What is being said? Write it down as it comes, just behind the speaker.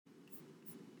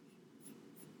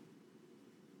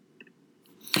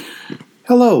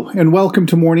Hello, and welcome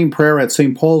to morning prayer at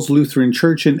St. Paul's Lutheran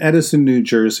Church in Edison, New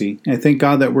Jersey. I thank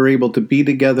God that we're able to be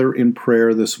together in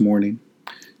prayer this morning.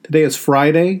 Today is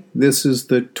Friday. This is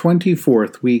the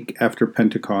 24th week after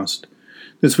Pentecost.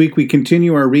 This week we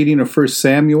continue our reading of 1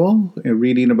 Samuel, a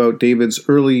reading about David's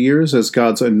early years as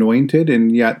God's anointed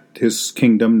and yet his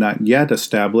kingdom not yet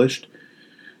established.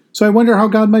 So I wonder how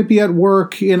God might be at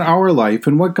work in our life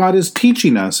and what God is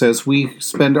teaching us as we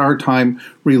spend our time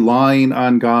relying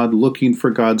on God, looking for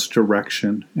God's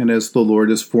direction, and as the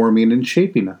Lord is forming and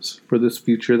shaping us for this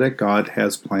future that God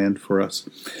has planned for us.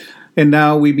 And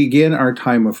now we begin our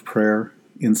time of prayer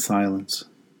in silence.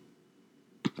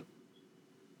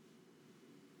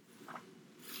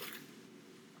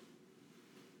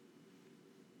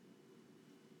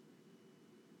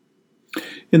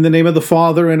 In the name of the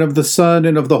Father, and of the Son,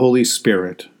 and of the Holy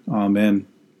Spirit. Amen.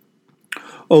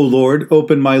 O Lord,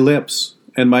 open my lips,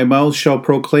 and my mouth shall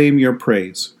proclaim your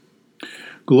praise.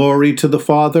 Glory to the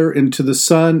Father, and to the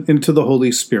Son, and to the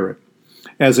Holy Spirit,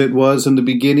 as it was in the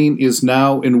beginning, is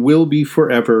now, and will be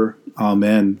forever.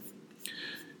 Amen.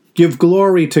 Give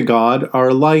glory to God,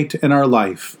 our light and our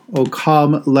life. O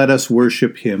come, let us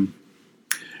worship him.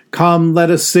 Come, let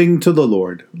us sing to the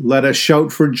Lord. Let us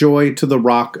shout for joy to the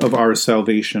rock of our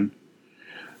salvation.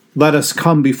 Let us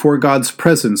come before God's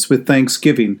presence with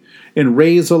thanksgiving, and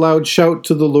raise a loud shout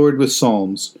to the Lord with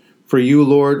psalms. For you,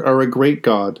 Lord, are a great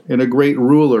God, and a great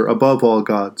ruler above all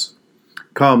gods.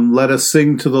 Come, let us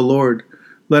sing to the Lord.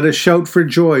 Let us shout for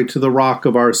joy to the rock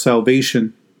of our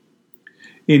salvation.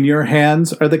 In your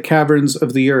hands are the caverns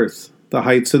of the earth. The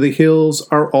heights of the hills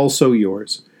are also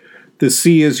yours. The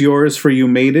sea is yours, for you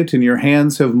made it, and your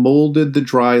hands have molded the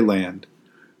dry land.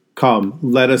 Come,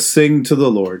 let us sing to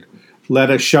the Lord. Let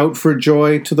us shout for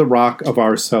joy to the rock of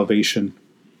our salvation.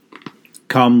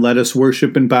 Come, let us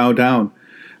worship and bow down.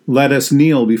 Let us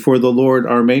kneel before the Lord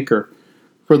our Maker.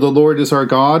 For the Lord is our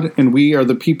God, and we are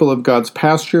the people of God's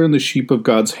pasture and the sheep of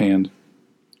God's hand.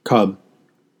 Come,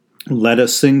 let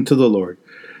us sing to the Lord.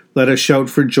 Let us shout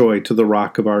for joy to the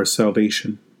rock of our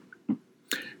salvation.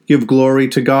 Give glory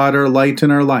to God, our light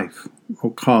and our life.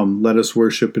 O come, let us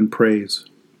worship and praise.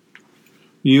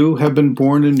 You have been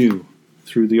born anew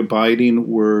through the abiding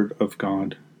word of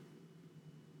God.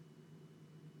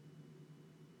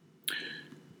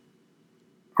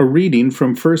 A reading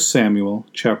from 1 Samuel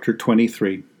chapter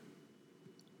 23.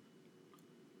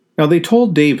 Now they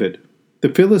told David, the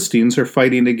Philistines are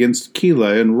fighting against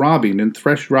Keilah and robbing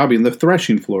the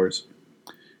threshing floors.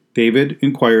 David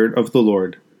inquired of the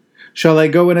Lord, shall I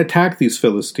go and attack these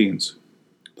Philistines?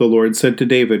 The Lord said to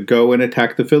David, go and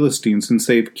attack the Philistines and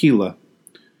save Keilah.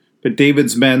 But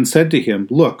David's men said to him,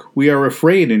 look, we are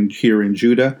afraid here in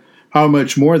Judah. How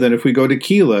much more then if we go to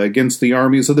Keilah against the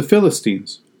armies of the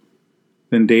Philistines?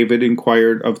 Then David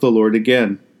inquired of the Lord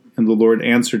again, and the Lord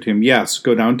answered him, yes,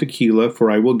 go down to Keilah,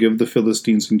 for I will give the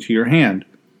Philistines into your hand.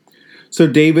 So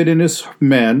David and his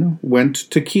men went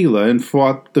to Keilah and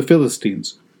fought the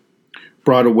Philistines,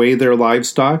 brought away their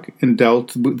livestock, and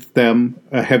dealt with them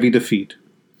a heavy defeat.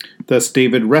 Thus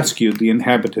David rescued the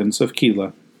inhabitants of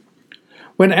Keilah.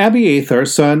 When Abiathar,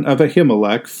 son of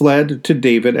Ahimelech, fled to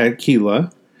David at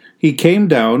Keilah, he came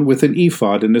down with an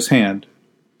ephod in his hand.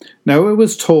 Now it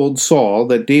was told Saul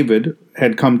that David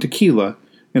had come to Keilah,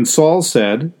 and Saul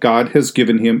said, God has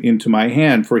given him into my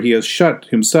hand, for he has shut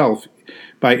himself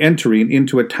by entering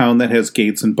into a town that has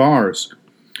gates and bars.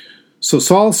 So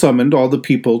Saul summoned all the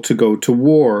people to go to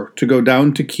war, to go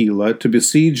down to Keilah to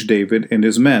besiege David and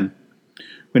his men.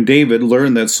 When David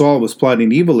learned that Saul was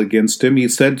plotting evil against him, he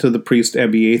said to the priest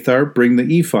Abiathar, bring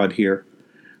the ephod here.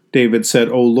 David said,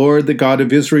 O Lord, the God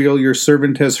of Israel, your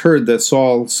servant has heard that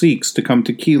Saul seeks to come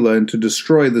to Keilah and to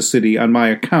destroy the city on my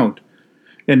account.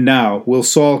 And now, will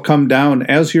Saul come down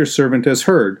as your servant has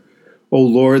heard? O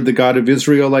Lord, the God of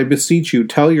Israel, I beseech you,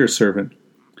 tell your servant.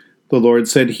 The Lord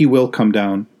said, he will come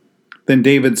down. Then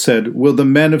David said, will the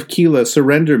men of Keilah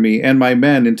surrender me and my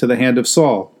men into the hand of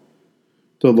Saul?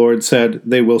 The Lord said,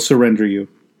 they will surrender you.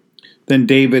 Then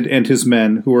David and his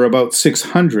men, who were about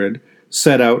 600,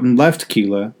 set out and left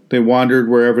Keilah. They wandered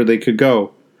wherever they could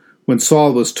go. When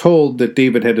Saul was told that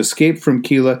David had escaped from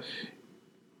Keilah,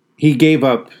 he gave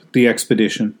up the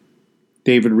expedition.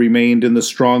 David remained in the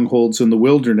strongholds in the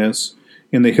wilderness,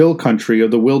 in the hill country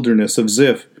of the wilderness of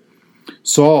Ziph.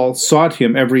 Saul sought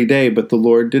him every day, but the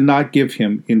Lord did not give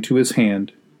him into his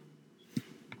hand.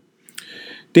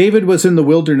 David was in the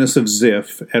wilderness of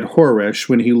Ziph at Horesh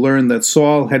when he learned that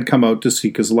Saul had come out to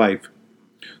seek his life.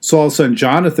 Saul's son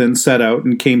Jonathan set out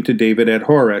and came to David at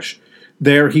Horesh.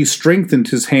 There he strengthened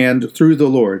his hand through the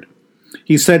Lord.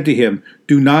 He said to him,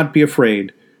 do not be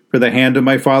afraid, for the hand of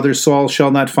my father Saul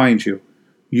shall not find you.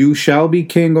 You shall be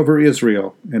king over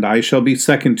Israel, and I shall be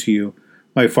second to you.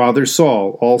 My father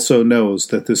Saul also knows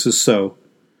that this is so."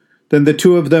 Then the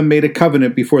two of them made a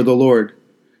covenant before the Lord.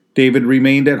 David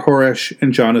remained at Horesh,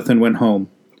 and Jonathan went home.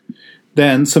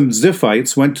 Then some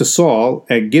Ziphites went to Saul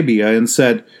at Gibeah and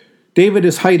said, "David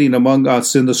is hiding among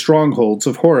us in the strongholds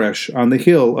of Horesh on the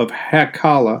hill of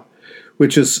Hachilah,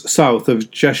 which is south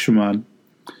of Jeshimon.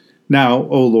 Now,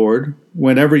 O Lord,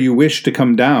 whenever you wish to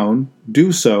come down,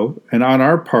 do so, and on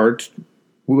our part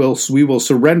we will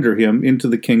surrender him into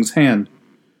the king's hand."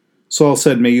 Saul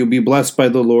said, "May you be blessed by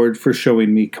the Lord for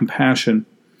showing me compassion.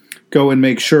 Go and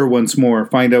make sure once more,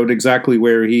 find out exactly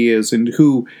where he is and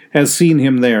who has seen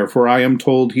him there, for I am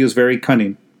told he is very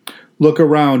cunning. Look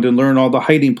around and learn all the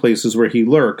hiding places where he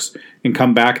lurks, and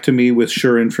come back to me with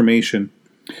sure information.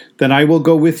 Then I will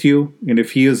go with you, and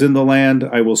if he is in the land,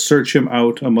 I will search him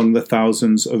out among the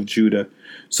thousands of Judah."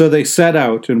 So they set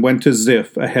out and went to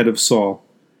Ziph ahead of Saul.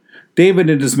 David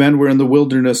and his men were in the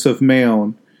wilderness of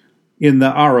Maon, in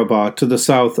the Arabah to the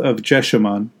south of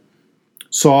Jeshimon.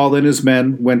 Saul and his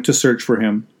men went to search for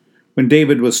him. When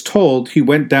David was told, he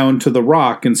went down to the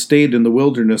rock and stayed in the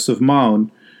wilderness of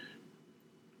Maon.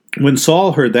 When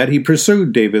Saul heard that, he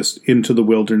pursued David into the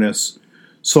wilderness.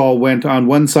 Saul went on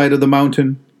one side of the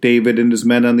mountain, David and his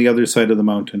men on the other side of the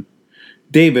mountain.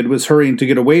 David was hurrying to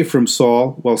get away from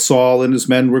Saul, while Saul and his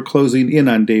men were closing in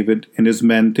on David and his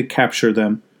men to capture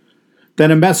them.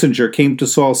 Then a messenger came to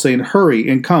Saul saying, "Hurry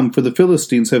and come, for the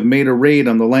Philistines have made a raid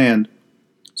on the land."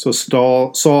 So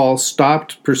Saul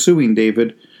stopped pursuing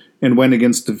David and went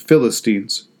against the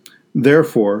Philistines.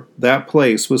 Therefore, that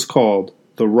place was called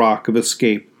the Rock of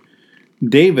Escape.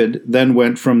 David then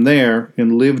went from there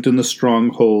and lived in the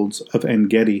strongholds of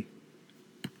En-Gedi.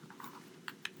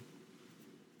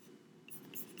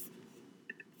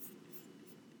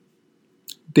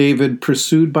 David,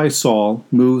 pursued by Saul,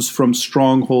 moves from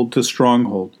stronghold to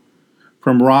stronghold,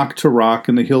 from rock to rock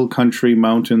in the hill country,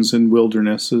 mountains, and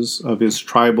wildernesses of his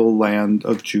tribal land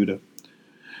of Judah.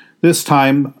 This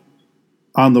time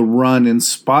on the run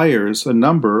inspires a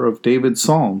number of David's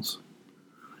psalms.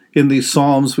 In these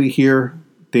psalms we hear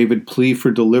David plead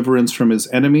for deliverance from his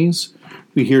enemies.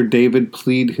 We hear David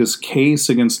plead his case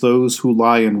against those who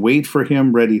lie in wait for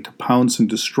him, ready to pounce and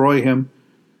destroy him.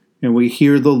 And we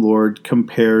hear the Lord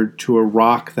compared to a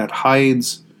rock that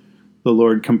hides, the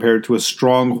Lord compared to a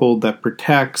stronghold that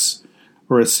protects,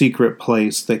 or a secret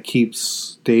place that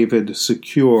keeps David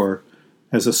secure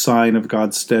as a sign of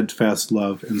God's steadfast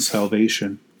love and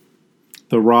salvation.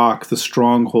 The rock, the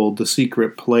stronghold, the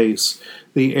secret place,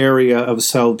 the area of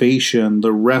salvation,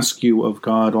 the rescue of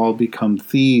God all become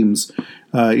themes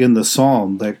in the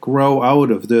psalm that grow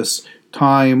out of this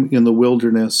time in the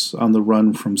wilderness on the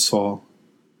run from Saul.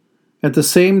 At the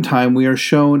same time, we are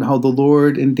shown how the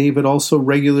Lord and David also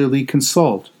regularly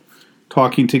consult,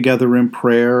 talking together in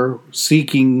prayer,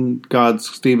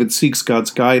 David seeks God's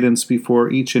guidance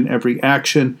before each and every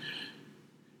action.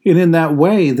 And in that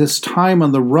way, this time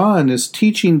on the run is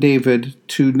teaching David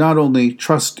to not only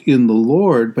trust in the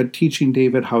Lord, but teaching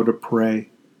David how to pray.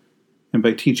 And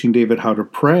by teaching David how to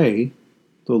pray,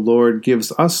 the Lord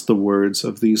gives us the words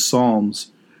of these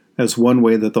psalms as one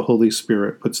way that the Holy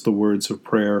Spirit puts the words of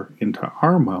prayer into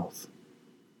our mouth.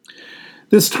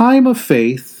 This time of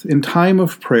faith and time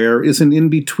of prayer is an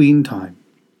in-between time.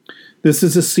 This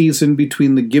is a season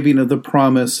between the giving of the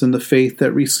promise and the faith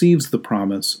that receives the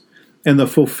promise, and the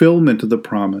fulfillment of the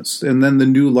promise, and then the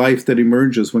new life that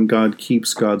emerges when God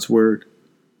keeps God's word.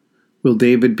 Will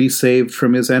David be saved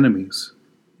from his enemies?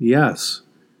 Yes.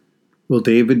 Will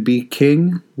David be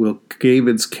king? Will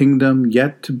David's kingdom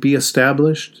yet to be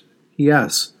established?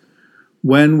 Yes.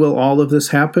 When will all of this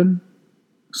happen?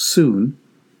 Soon,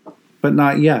 but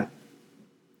not yet.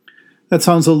 That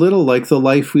sounds a little like the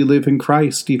life we live in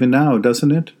Christ even now,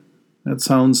 doesn't it? That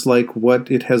sounds like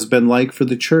what it has been like for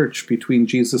the church between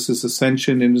Jesus'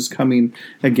 ascension and his coming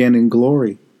again in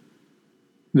glory.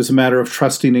 It is a matter of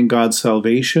trusting in God's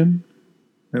salvation,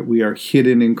 that we are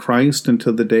hidden in Christ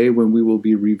until the day when we will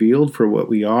be revealed for what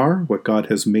we are, what God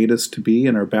has made us to be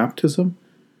in our baptism,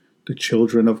 the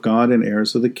children of God and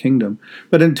heirs of the kingdom.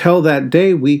 But until that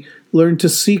day, we learn to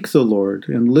seek the Lord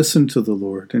and listen to the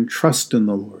Lord and trust in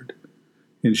the Lord.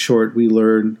 In short, we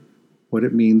learn what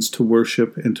it means to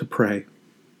worship and to pray.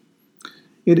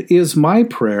 It is my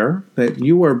prayer that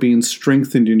you are being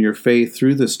strengthened in your faith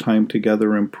through this time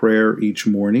together in prayer each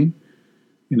morning,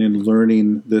 and in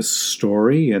learning this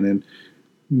story and in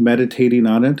meditating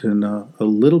on it in a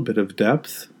little bit of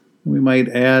depth. We might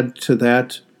add to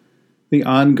that the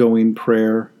ongoing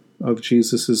prayer of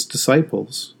Jesus'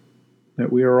 disciples,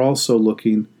 that we are also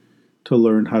looking to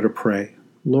learn how to pray.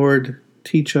 Lord,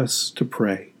 teach us to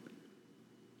pray.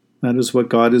 That is what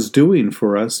God is doing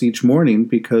for us each morning,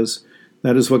 because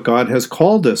that is what God has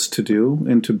called us to do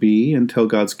and to be until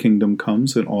God's kingdom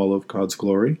comes in all of God's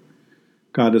glory.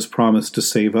 God has promised to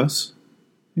save us,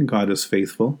 and God is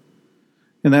faithful.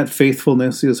 And that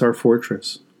faithfulness is our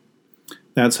fortress.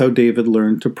 That's how David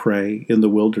learned to pray in the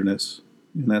wilderness,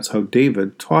 and that's how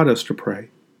David taught us to pray,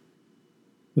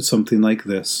 with something like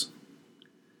this.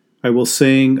 I will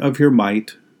sing of your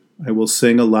might, I will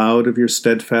sing aloud of your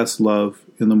steadfast love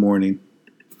in the morning.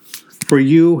 For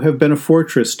you have been a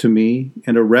fortress to me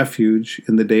and a refuge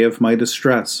in the day of my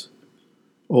distress.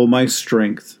 O my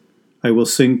strength, I will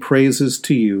sing praises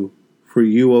to you, for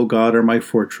you, O God, are my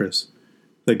fortress,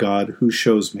 the God who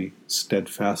shows me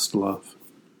steadfast love.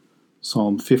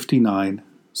 Psalm 59,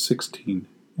 16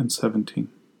 and 17.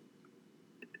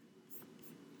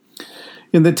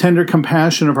 In the tender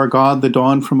compassion of our God, the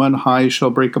dawn from on high shall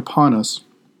break upon us.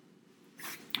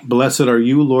 Blessed are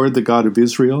you, Lord, the God of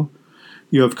Israel.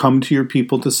 You have come to your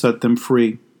people to set them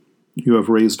free. You have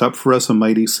raised up for us a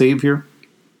mighty Savior,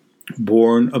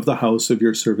 born of the house of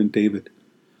your servant David.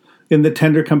 In the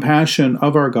tender compassion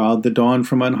of our God, the dawn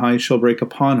from on high shall break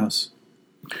upon us.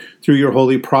 Through your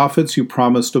holy prophets, you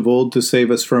promised of old to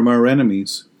save us from our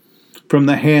enemies, from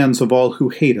the hands of all who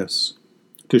hate us,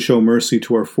 to show mercy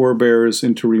to our forebears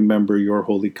and to remember your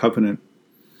holy covenant.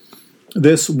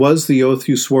 This was the oath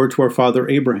you swore to our father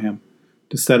Abraham,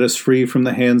 to set us free from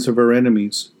the hands of our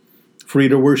enemies, free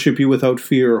to worship you without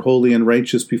fear, holy and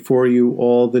righteous before you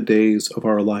all the days of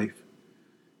our life.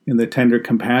 In the tender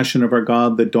compassion of our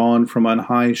God, the dawn from on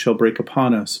high shall break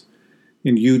upon us.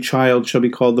 And you, child, shall be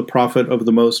called the prophet of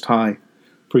the Most High,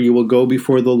 for you will go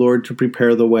before the Lord to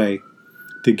prepare the way,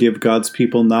 to give God's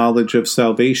people knowledge of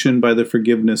salvation by the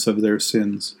forgiveness of their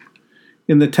sins.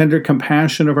 In the tender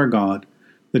compassion of our God,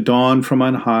 the dawn from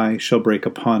on high shall break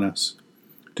upon us,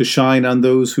 to shine on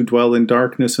those who dwell in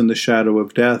darkness and the shadow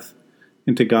of death,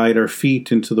 and to guide our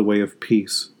feet into the way of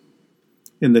peace.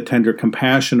 In the tender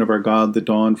compassion of our God, the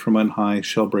dawn from on high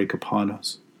shall break upon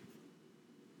us.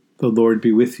 The Lord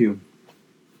be with you.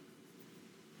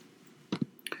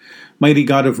 Mighty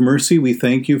God of mercy, we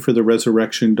thank you for the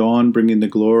resurrection dawn, bringing the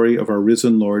glory of our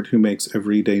risen Lord who makes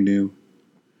every day new.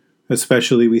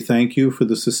 Especially we thank you for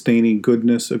the sustaining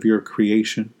goodness of your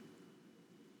creation,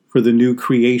 for the new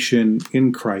creation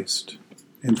in Christ,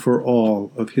 and for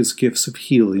all of his gifts of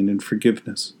healing and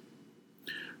forgiveness,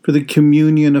 for the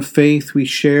communion of faith we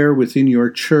share within your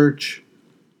church,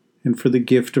 and for the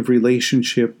gift of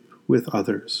relationship with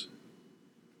others.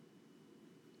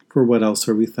 For what else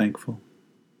are we thankful?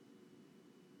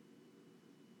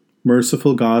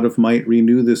 Merciful God of might,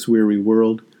 renew this weary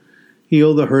world.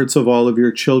 Heal the hurts of all of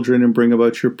your children and bring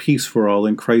about your peace for all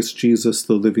in Christ Jesus,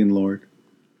 the living Lord.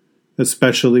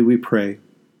 Especially we pray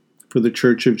for the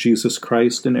Church of Jesus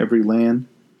Christ in every land,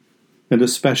 and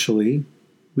especially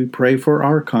we pray for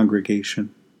our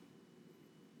congregation,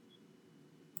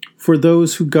 for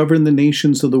those who govern the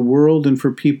nations of the world and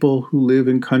for people who live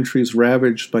in countries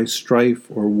ravaged by strife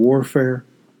or warfare,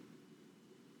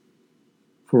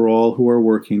 for all who are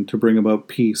working to bring about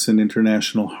peace and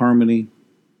international harmony,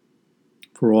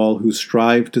 for all who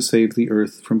strive to save the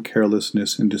earth from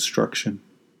carelessness and destruction.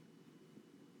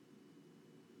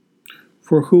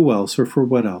 For who else or for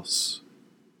what else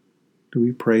do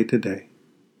we pray today?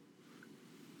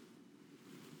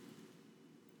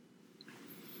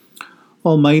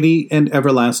 Almighty and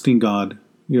everlasting God,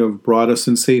 you have brought us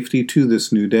in safety to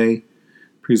this new day.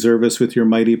 Preserve us with your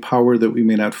mighty power that we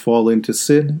may not fall into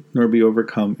sin nor be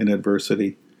overcome in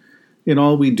adversity. In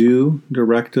all we do,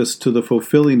 direct us to the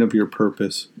fulfilling of your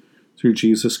purpose through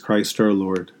Jesus Christ our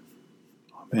Lord.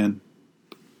 Amen.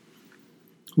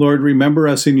 Lord, remember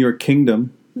us in your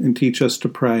kingdom and teach us to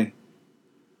pray.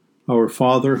 Our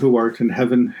Father, who art in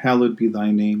heaven, hallowed be thy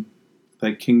name.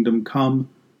 Thy kingdom come,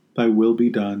 thy will be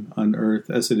done on earth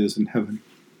as it is in heaven.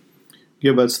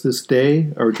 Give us this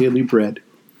day our daily bread,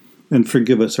 and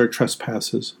forgive us our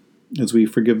trespasses, as we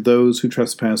forgive those who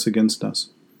trespass against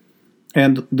us.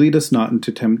 And lead us not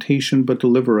into temptation, but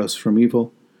deliver us from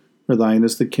evil. For thine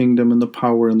is the kingdom and the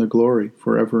power and the glory,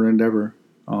 forever and ever.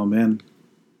 Amen.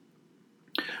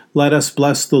 Let us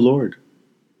bless the Lord.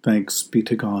 Thanks be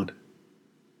to God.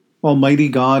 Almighty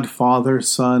God, Father,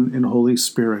 Son, and Holy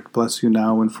Spirit, bless you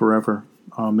now and forever.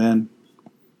 Amen.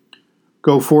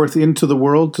 Go forth into the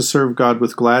world to serve God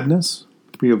with gladness.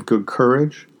 Be of good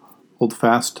courage. Hold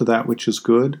fast to that which is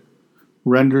good.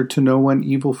 Render to no one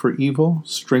evil for evil.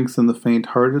 Strengthen the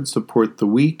faint-hearted. Support the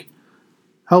weak.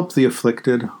 Help the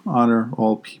afflicted. Honor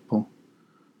all people.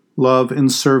 Love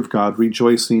and serve God,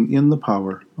 rejoicing in the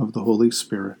power of the Holy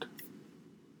Spirit.